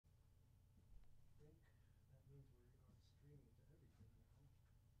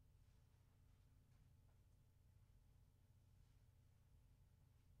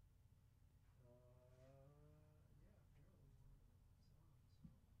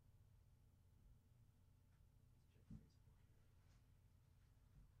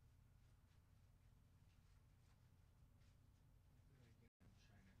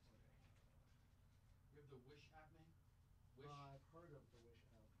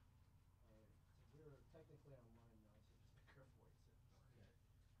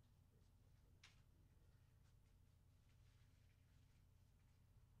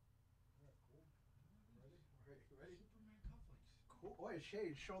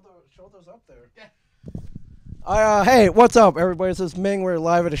Show those up there. Hey, what's up, everybody? This is Ming. We're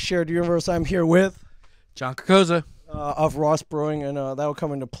live at a shared universe. I'm here with John Cocozza of Ross Brewing, and that will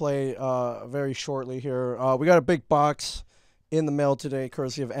come into play very shortly here. We got a big box in the mail today,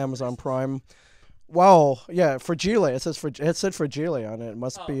 courtesy of Amazon Prime. Wow, yeah, Fragile. It said Fragile on it. It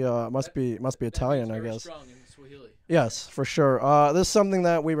must be Italian, I guess. Yes, for sure. This is something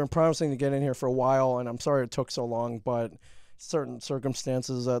that we've been promising to get in here for a while, and I'm sorry it took so long, but certain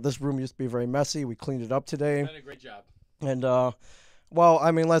circumstances. This room used to be very messy. We cleaned it up today. done a great job. And well, I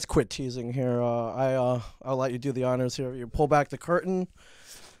mean, let's quit teasing here. I'll let you do the honors here. You pull back the curtain.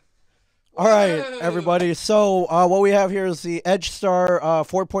 All right, everybody. So what we have here is the Edge Star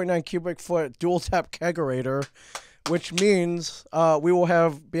 4.9 cubic foot dual tap kegerator, which means we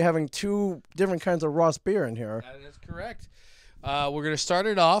will be having two different kinds of Ross beer in here. That is correct. We're gonna start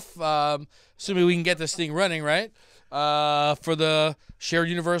it off, assuming we can get this thing running right, for the Shared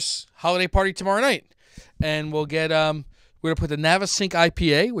Universe holiday party tomorrow night, and we'll get we're gonna put the Navasink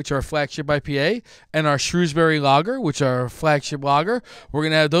IPA, which are our flagship IPA, and our Shrewsbury Lager, which are our flagship lager. We're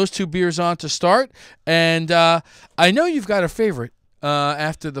gonna have those two beers on to start, and I know you've got a favorite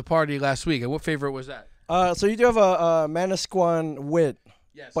after the party last week. And what favorite was that? So you do have a Manasquan Wit.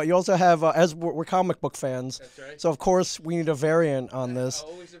 Yes. But you also have, as we're comic book fans, That's right. so of course we need a variant on this,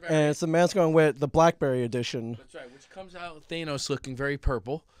 Always a and variant. it's the Manasquan Wit, the Blackberry edition. That's right, which comes out Thanos looking very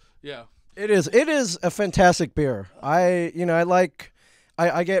purple. Yeah. It is a fantastic beer. I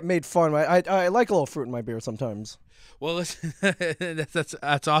get made fun. I like a little fruit in my beer sometimes. Well, listen,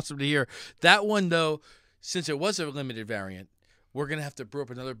 that's awesome to hear. That one though, since it was a limited variant, we're gonna have to brew up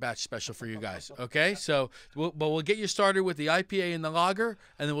another batch special for you guys. Okay, so we'll get you started with the IPA and the lager,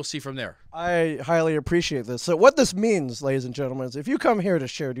 and then we'll see from there. I highly appreciate this. So what this means, ladies and gentlemen, is if you come here to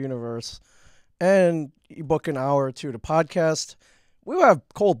Shared Universe and you book an hour or two to podcast, we will have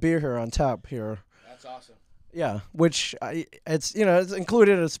cold beer here on tap here. That's awesome. Yeah, which it's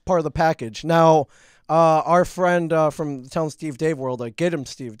included as part of the package. Now, our friend from the Tell 'em Steve Dave world, Get Him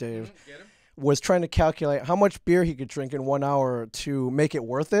Steve Dave, Get him? was trying to calculate how much beer he could drink in 1 hour to make it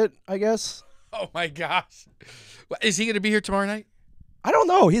worth it, I guess. Oh my gosh, is he gonna be here tomorrow night? I don't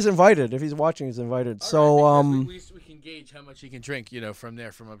know. He's invited. If he's watching, he's invited. All right, because we can gauge how much he can drink, from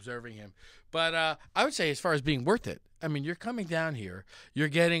there, from observing him. But I would say, as far as being worth it, I mean, you're coming down here, you're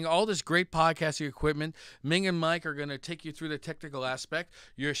getting all this great podcasting equipment. Ming and Mike are going to take you through the technical aspect.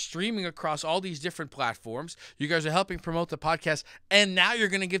 You're streaming across all these different platforms. You guys are helping promote the podcast, and now you're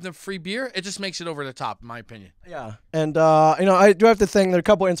going to give them free beer. It just makes it over the top, in my opinion. Yeah, and I do have to thank. There are a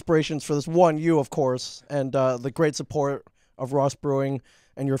couple of inspirations for this. One, you, of course, and the great support of Ross Brewing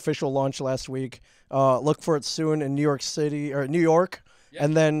and your official launch last week. Look for it soon in New York City or New York, Yep.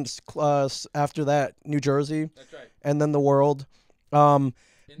 and then after that, New Jersey. That's right. And then the world. But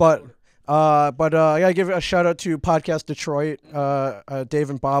I gotta give a shout out to Podcast Detroit, Dave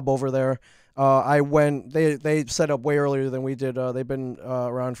and Bob over there. I went. They set up way earlier than we did. They've been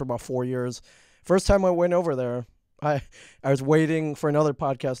around for about 4 years. First time I went over there, I was waiting for another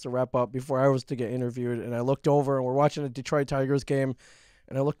podcast to wrap up before I was to get interviewed, and I looked over and we're watching a Detroit Tigers game,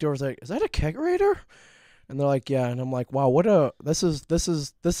 and I looked over and was like, "Is that a kegerator?" And they're like, "Yeah," and I'm like, "Wow, this is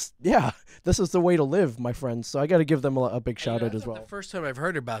the way to live, my friends." So I got to give them a big shout out as well. The first time I've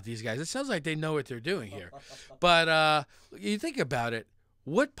heard about these guys, it sounds like they know what they're doing here. But you think about it,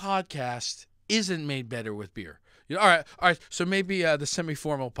 what podcast isn't made better with beer? All right. So maybe the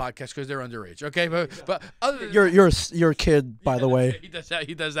semi-formal podcast because they're underage. Okay, but other than you're a kid, by the way. He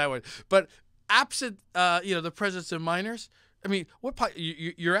does that one. But absent the presence of minors. I mean,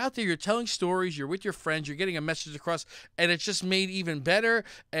 you're out there, you're telling stories, you're with your friends, you're getting a message across, and it's just made even better,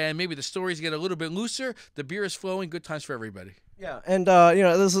 and maybe the stories get a little bit looser, the beer is flowing, good times for everybody. Yeah, and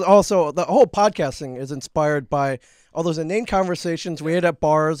this is also, the whole podcasting is inspired by all those inane conversations we had at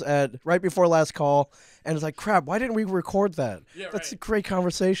bars right before last call, and it's like, crap, why didn't we record that? Yeah, That's right. a great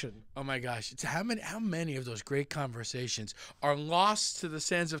conversation. Oh my gosh! It's how many of those great conversations are lost to the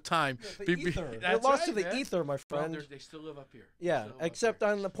sands of time? The ether. They're lost to the ether, my friend. Well, they still live up here. Yeah, except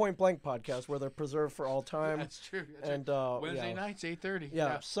on the Point Blank podcast where they're preserved for all time. That's true. And Wednesday nights, 8:30.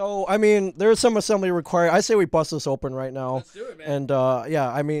 Yeah. So I mean, there's some assembly required. I say we bust this open right now. Let's do it, man. And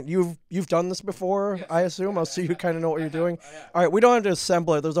I mean, you've done this before, Yes. I assume. I'll see you kind of know what you're doing. All right, we don't have to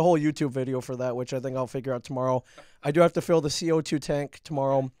assemble it. There's a whole YouTube video for that, which I think I'll figure out tomorrow. I do have to fill the CO2 tank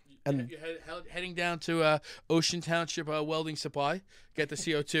tomorrow. And you're heading down to Ocean Township Welding Supply. Get the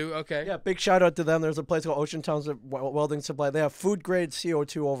CO2. Okay. yeah, big shout out to them. There's a place called Ocean Township Welding Supply. They have food grade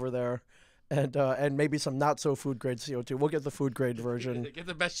CO2 over there, and maybe some not so food grade CO2. We'll get the food grade version. Get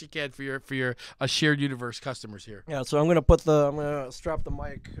the best you can for your shared universe customers here. Yeah, so I'm gonna strap the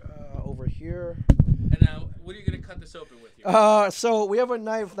mic over here. And now, what are you gonna cut this open with here? So we have a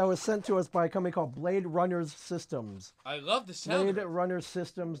knife that was sent to us by a company called Blade Runners Systems. I love the sound.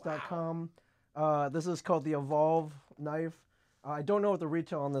 BladeRunnerSystems.com. This is called the Evolve knife. I don't know what the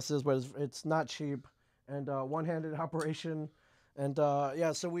retail on this is, but it's not cheap, and one-handed operation. And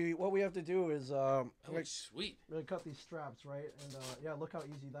yeah, so what we have to do is Sweet. really cut these straps, right? And yeah, look how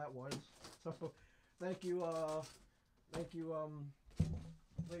easy that was. So thank you, Blade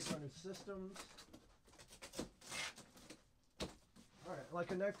Runner Systems. All right, like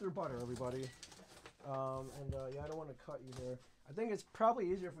a knife through butter, everybody. And yeah, I don't want to cut you there. I think it's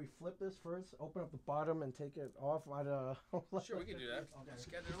probably easier if we flip this first, open up the bottom, and take it off. Sure, we can do that. Okay. Let's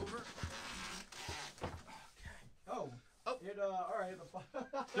get it over. Okay. Oh. All right.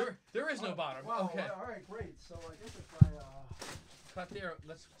 There is no bottom. Wow. Okay. All right, great. So I guess if I cut there.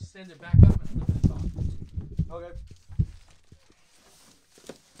 Let's stand it back up and flip it off. okay.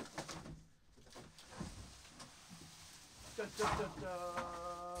 Da, da, da, da.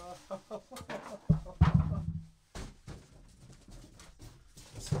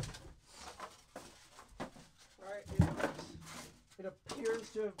 All right. It appears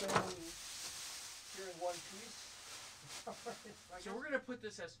to have been here in one piece. So we're gonna put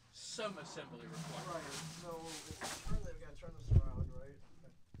this as some assembly required. Right. So we gotta turn this around, right?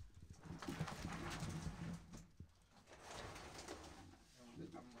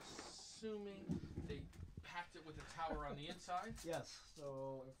 I'm assuming they packed it with a tower on the inside. Yes.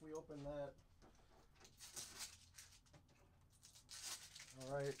 So if we open that,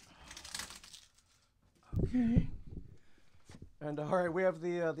 all right. Okay. And all right, we have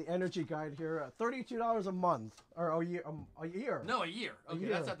the energy guide here. $32 a month or a year. A year. No, a year. Okay,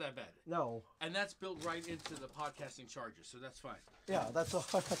 year. that's not that bad. No. And that's built right into the podcasting charges, so that's fine. Yeah, that's all.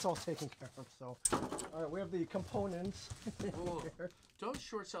 That's all taken care of. So, all right, we have the components. Here. Don't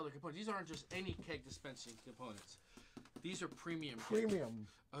short sell the components. These aren't just any keg dispensing components. These are premium. Premium.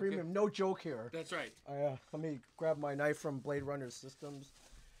 Okay. Premium. No joke here. That's right. Let me grab my knife from Blade Runner Systems.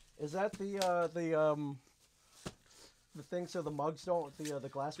 Is that the thing so the mugs don't, the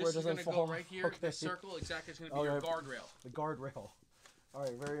glassware doesn't fall? This is going to go right here. Okay. The circle, exactly, is going to be your guardrail. The guardrail. All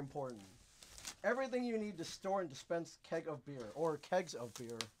right, very important. Everything you need to store and dispense keg of beer, or kegs of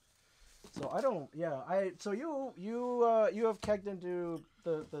beer. So so you have kegged into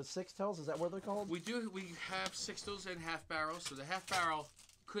the six tails, is that what they're called? We do, we have sixtels and half barrels, so the half barrel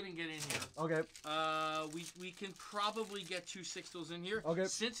couldn't get in here. Okay. We can probably get two sixtels in here. Okay.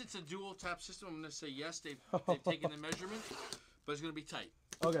 Since it's a dual tap system, I'm going to say yes. They've taken the measurement, but it's going to be tight.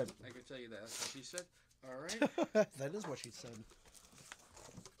 Okay. I can tell you that. That's what she said. All right. That is what she said.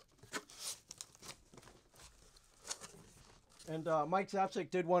 And Mike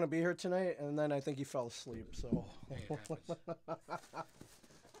Zapsik did want to be here tonight, and then I think he fell asleep. So.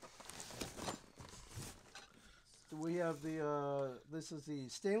 We have this is the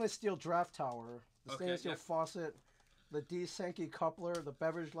stainless steel draft tower, the stainless steel faucet, the D Sankey coupler, the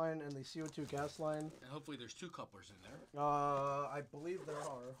beverage line, and the CO2 gas line. And hopefully there's two couplers in there. I believe there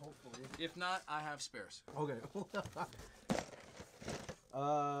are, hopefully. If not, I have spares. Okay.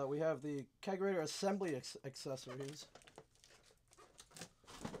 We have the kegerator assembly accessories.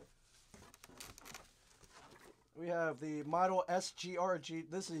 We have the model SGRG.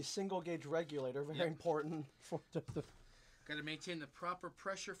 This is a single gauge regulator, very important. Got to maintain the proper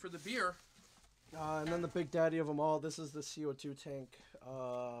pressure for the beer. And then the big daddy of them all, this is the CO2 tank.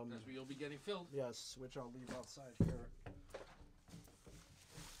 That's where you'll be getting filled. Yes, which I'll leave outside here.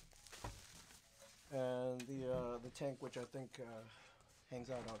 And the tank, which I think hangs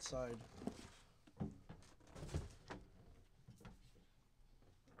out outside.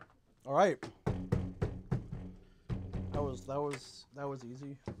 All right. That was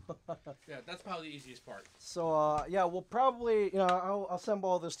easy. Yeah, that's probably the easiest part. So yeah, we'll probably I'll assemble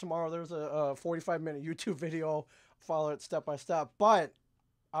all this tomorrow. There's a 45-minute YouTube video, follow it step by step. But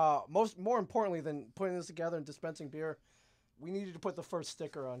more importantly than putting this together and dispensing beer, we needed to put the first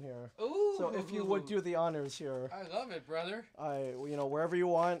sticker on here. Ooh. So if you would do the honors here. I love it, brother. Wherever you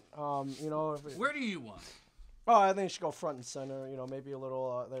want. Where do you want? Oh, I think it should go front and center. Maybe a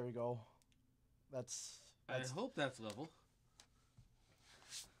little. There we go. That's I hope that's level.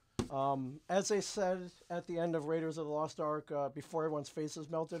 As they said at the end of Raiders of the Lost Ark, before everyone's faces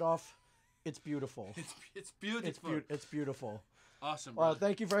melted off, it's beautiful. It's beautiful. It's beautiful. Awesome, brother.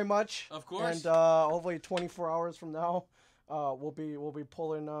 Thank you very much. Of course. And hopefully 24 hours from now, we'll be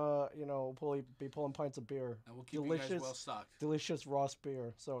pulling pulling pints of beer. And we'll keep you guys well stocked. Delicious Ross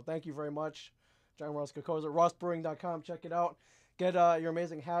beer. So thank you very much, John Ross Cocozza. RossBrewing.com. Check it out. Get your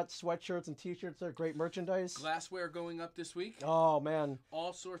amazing hats, sweatshirts, and T-shirts. They're great merchandise. Glassware going up this week. Oh, man.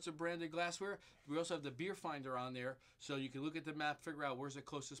 All sorts of branded glassware. We also have the beer finder on there, so you can look at the map, figure out where's the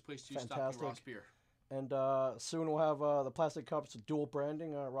closest place to stock your Ross beer. And soon we'll have the plastic cups, dual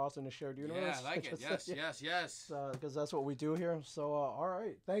branding, Ross in the shared universe. Yeah, I like it. Yes. Because that's what we do here. So, all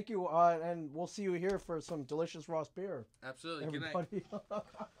right. Thank you. And we'll see you here for some delicious Ross beer. Absolutely. Everybody. Good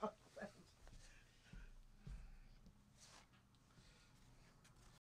night.